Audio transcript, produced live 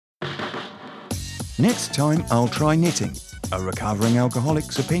Next time, I'll try knitting, a recovering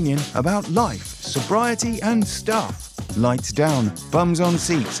alcoholic's opinion about life, sobriety and stuff. Lights down, bums on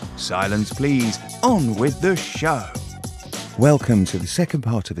seats, silence please, on with the show. Welcome to the second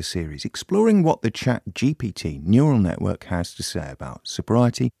part of a series exploring what the GPT neural network has to say about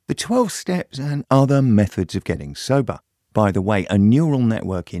sobriety, the 12 steps and other methods of getting sober. By the way, a neural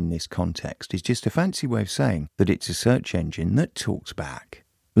network in this context is just a fancy way of saying that it's a search engine that talks back.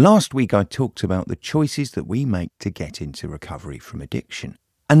 Last week I talked about the choices that we make to get into recovery from addiction.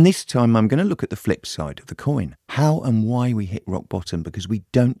 And this time I'm going to look at the flip side of the coin, how and why we hit rock bottom because we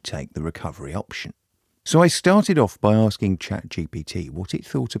don't take the recovery option. So I started off by asking ChatGPT what it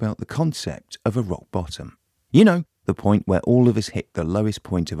thought about the concept of a rock bottom. You know, the point where all of us hit the lowest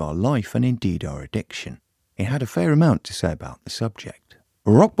point of our life and indeed our addiction. It had a fair amount to say about the subject.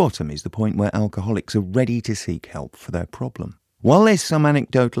 Rock bottom is the point where alcoholics are ready to seek help for their problem. While there's some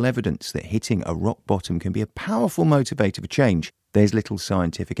anecdotal evidence that hitting a rock bottom can be a powerful motivator for change, there's little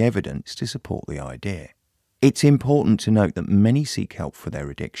scientific evidence to support the idea. It's important to note that many seek help for their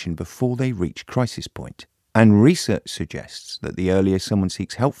addiction before they reach crisis point, and research suggests that the earlier someone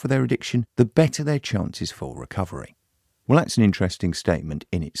seeks help for their addiction, the better their chances for recovery. Well, that's an interesting statement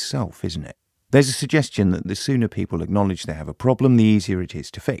in itself, isn't it? There's a suggestion that the sooner people acknowledge they have a problem, the easier it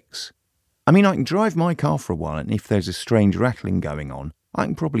is to fix. I mean, I can drive my car for a while, and if there's a strange rattling going on, I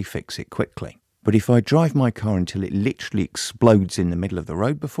can probably fix it quickly. But if I drive my car until it literally explodes in the middle of the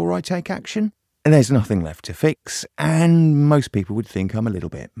road before I take action, there's nothing left to fix, and most people would think I'm a little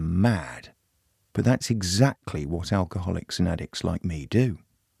bit mad. But that's exactly what alcoholics and addicts like me do.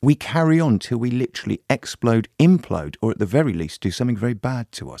 We carry on till we literally explode, implode, or at the very least do something very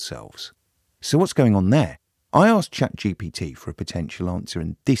bad to ourselves. So what's going on there? I asked ChatGPT for a potential answer,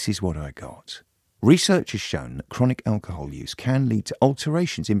 and this is what I got. Research has shown that chronic alcohol use can lead to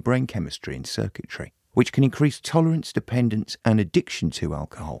alterations in brain chemistry and circuitry, which can increase tolerance, dependence, and addiction to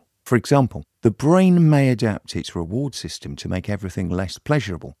alcohol. For example, the brain may adapt its reward system to make everything less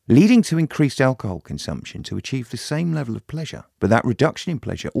pleasurable, leading to increased alcohol consumption to achieve the same level of pleasure. But that reduction in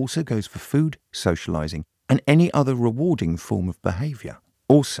pleasure also goes for food, socializing, and any other rewarding form of behavior.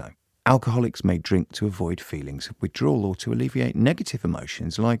 Also, alcoholics may drink to avoid feelings of withdrawal or to alleviate negative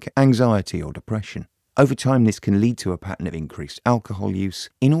emotions like anxiety or depression. Over time, this can lead to a pattern of increased alcohol use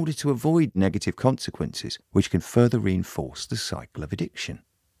in order to avoid negative consequences, which can further reinforce the cycle of addiction.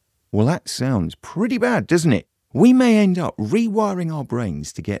 Well, that sounds pretty bad, doesn't it? We may end up rewiring our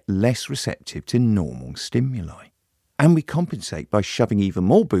brains to get less receptive to normal stimuli. And we compensate by shoving even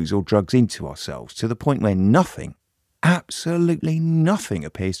more booze or drugs into ourselves to the point where nothing, absolutely nothing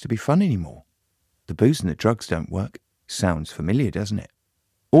appears to be fun anymore. The booze and the drugs don't work. Sounds familiar, doesn't it?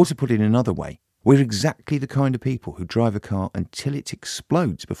 Or to put it another way, we're exactly the kind of people who drive a car until it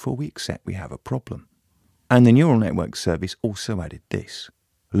explodes before we accept we have a problem. And the neural network service also added this.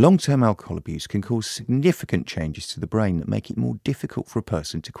 Long-term alcohol abuse can cause significant changes to the brain that make it more difficult for a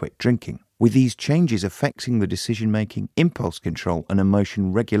person to quit drinking, with these changes affecting the decision-making, impulse control and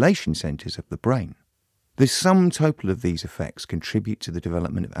emotion regulation centres of the brain. The sum total of these effects contribute to the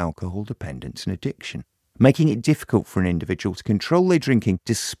development of alcohol dependence and addiction, making it difficult for an individual to control their drinking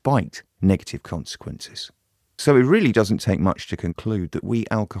despite negative consequences. So it really doesn't take much to conclude that we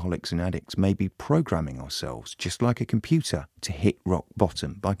alcoholics and addicts may be programming ourselves, just like a computer, to hit rock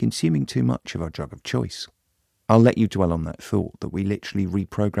bottom by consuming too much of our drug of choice. I'll let you dwell on that thought that we literally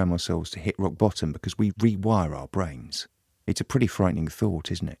reprogram ourselves to hit rock bottom because we rewire our brains. It's a pretty frightening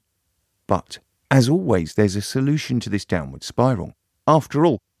thought, isn't it? But as always, there's a solution to this downward spiral. After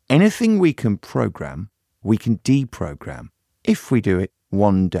all, anything we can program, we can deprogram, if we do it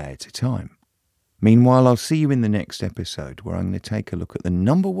one day at a time. Meanwhile, I'll see you in the next episode where I'm going to take a look at the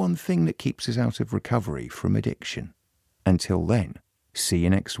number one thing that keeps us out of recovery from addiction. Until then, see you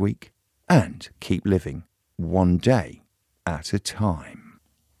next week and keep living one day at a time.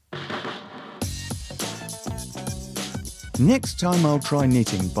 Next time I'll try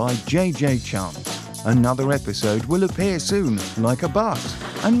knitting by JJ Chance. Another episode will appear soon, like a buzz,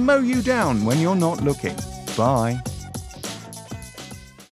 and mow you down when you're not looking. Bye.